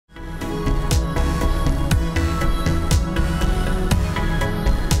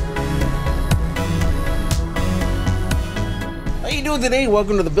doing today?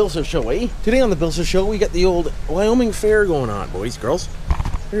 Welcome to the BillSiff Show, eh? Today on the BillSiff Show, we got the old Wyoming fair going on, boys, girls.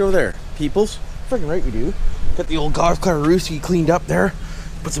 Right over there, peoples. Freaking right we do. Got the old golf cart Rooski cleaned up there.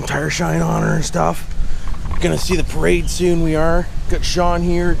 Put some tire shine on her and stuff. Gonna see the parade soon, we are. Got Sean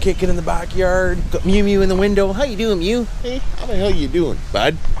here kicking in the backyard. Got Mew Mew in the window. How you doing, Mew? Hey, how the hell you doing,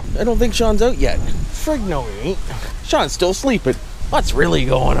 bud? I don't think Sean's out yet. Frig no, he ain't. Sean's still sleeping. What's really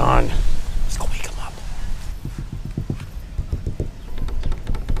going on? Let's go wake him up.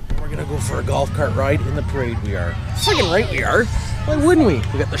 We're gonna go for a golf cart ride in the parade, we are. Friggin' right we are. Why wouldn't we?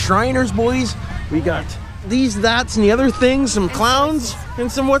 We got the Shriners, boys. We got these, that's, and the other things, some clowns,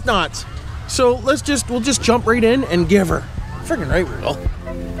 and some whatnots. So we'll just jump right in and give her. Friggin' right we will.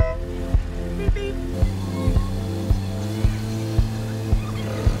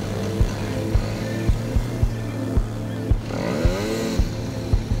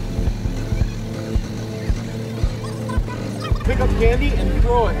 Pick up candy and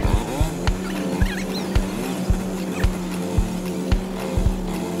throw it.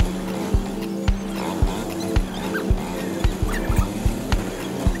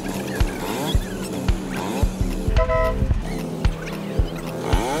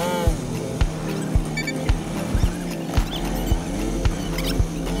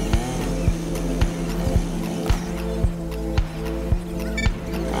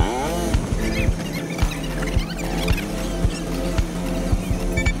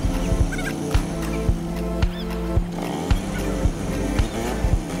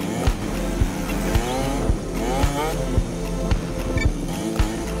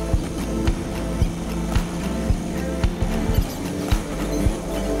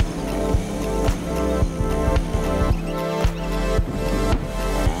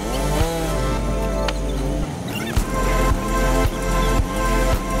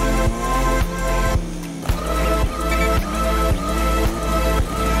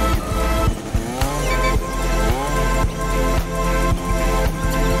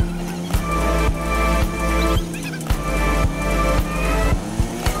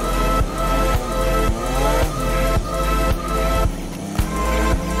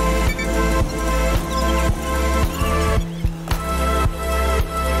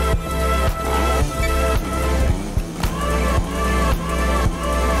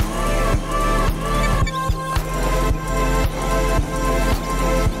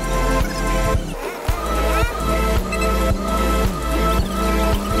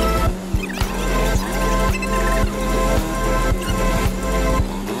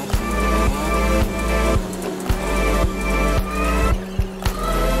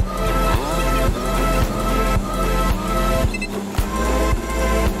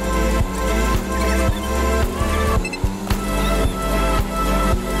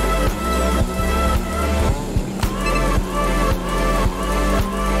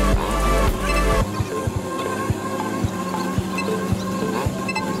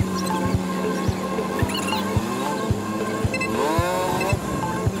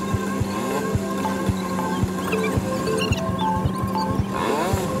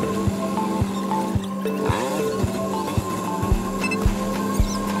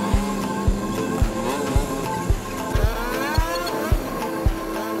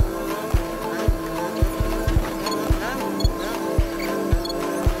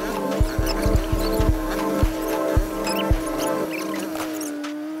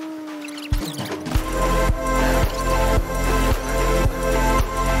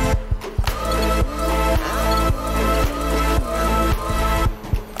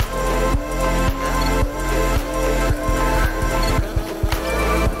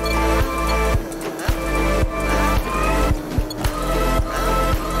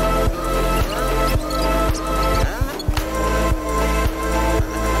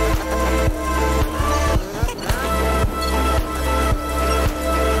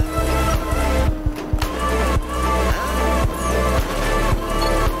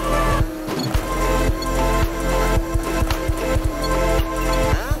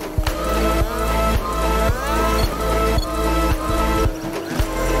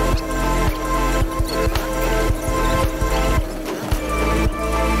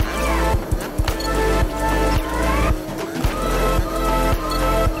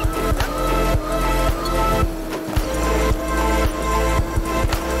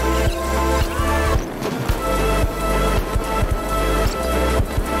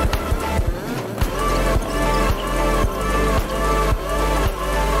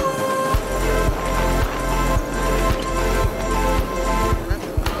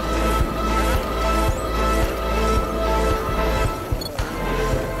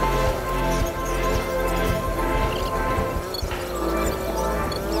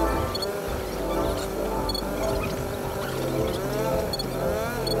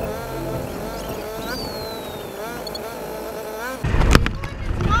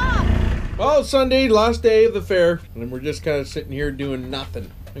 Well, it's Sunday, last day of the fair, and we're just kind of sitting here doing nothing.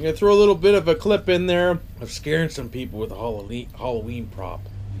 I'm going to throw a little bit of a clip in there of scaring some people with a Halloween prop.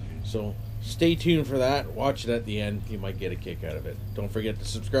 So stay tuned for that. Watch it at the end. You might get a kick out of it. Don't forget to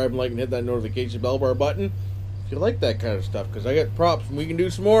subscribe and like and hit that notification bell bar button if you like that kind of stuff, because I got props and we can do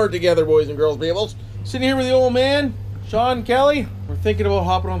some more together, boys and girls, peoples. Sitting here with the old man, Sean Kelly. We're thinking about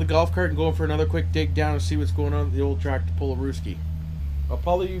hopping on the golf cart and going for another quick dig down and see what's going on at the old track to pull a rooski. I'll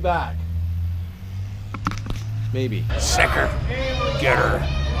probably be back. Maybe. Sicker. Get her.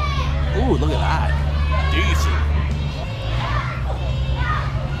 Ooh, look at that. Decent.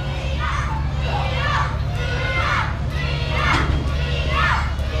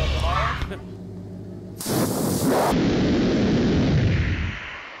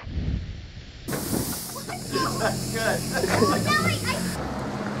 That's good.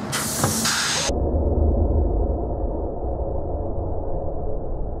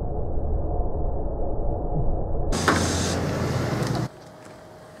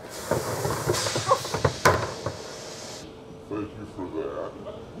 Thank you for that.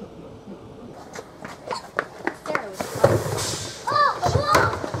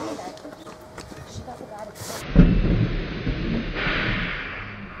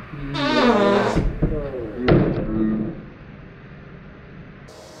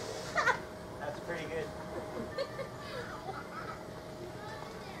 That's pretty good.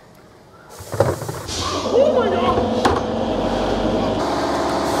 Oh my God!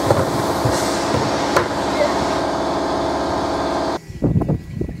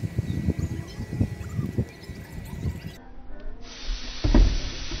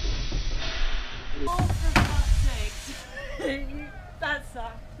 Oh, for fuck's sakes. That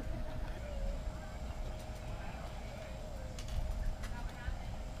sucked.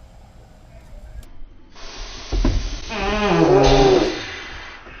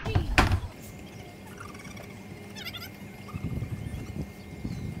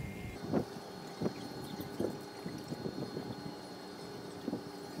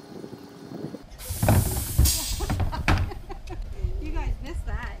 You guys missed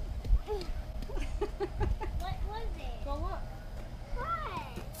that. What was it? Go look.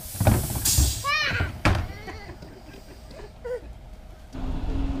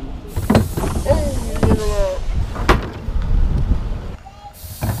 Oh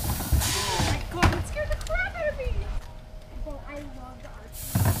my God, it scared the crap out of me. Well, I love the art.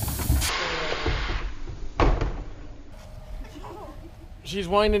 She's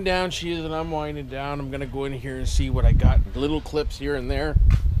winding down, she is, and I'm winding down. I'm gonna go in here and see what I got. Little clips here and there.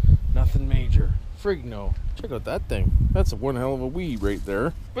 Nothing major. Frig no. Check out that thing. That's one hell of a weed right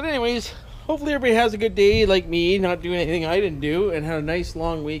there. But anyways, hopefully everybody has a good day like me, not doing anything I didn't do, and had a nice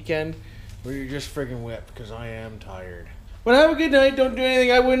long weekend where you're just friggin' whipped, because I am tired. But have a good night, don't do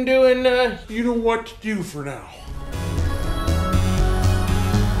anything I wouldn't do, and you know what to do for now.